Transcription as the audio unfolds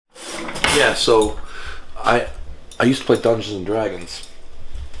Yeah, so I used to play Dungeons and Dragons,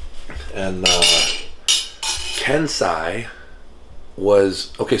 and Kensei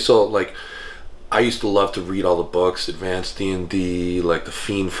was okay. So like, I used to love to read all the books, Advanced D&D, like the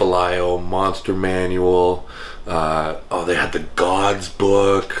Fiend Folio, Monster Manual. Oh, they had the Gods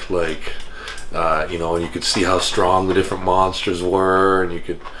book, like you know, and you could see how strong the different monsters were, and you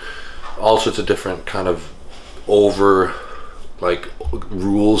could all sorts of different kind of like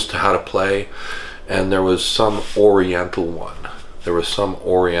rules to how to play. And there was some Oriental one. There was some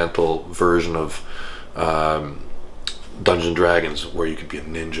Oriental version of Dungeons and Dragons where you could be a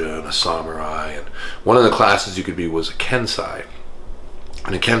ninja and a samurai, and one of the classes you could be was a Kensei,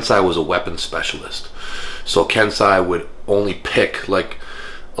 and a Kensei was a weapon specialist. So Kensei would only pick, like,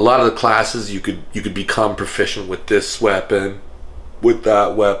 a lot of the classes you could become proficient with this weapon, with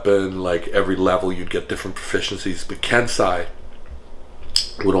that weapon. Like every level you'd get different proficiencies, but Kensei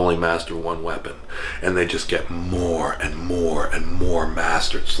would only master one weapon, and they just get more and more and more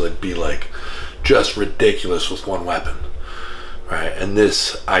mastered. So they'd be like just ridiculous with one weapon, right? And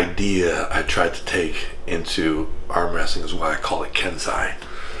this idea I tried to take into arm wrestling is why I call it Kensei.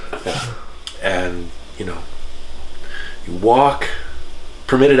 Yeah. And you know, you walk,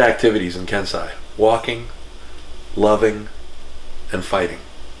 permitted activities in Kensei: walking, loving, and fighting,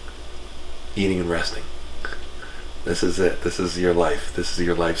 eating and resting. This is it. This is your life. This is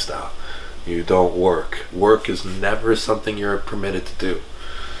your lifestyle. You don't work. Work is never something you're permitted to do.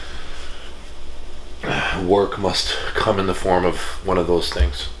 Work must come in the form of one of those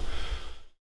things.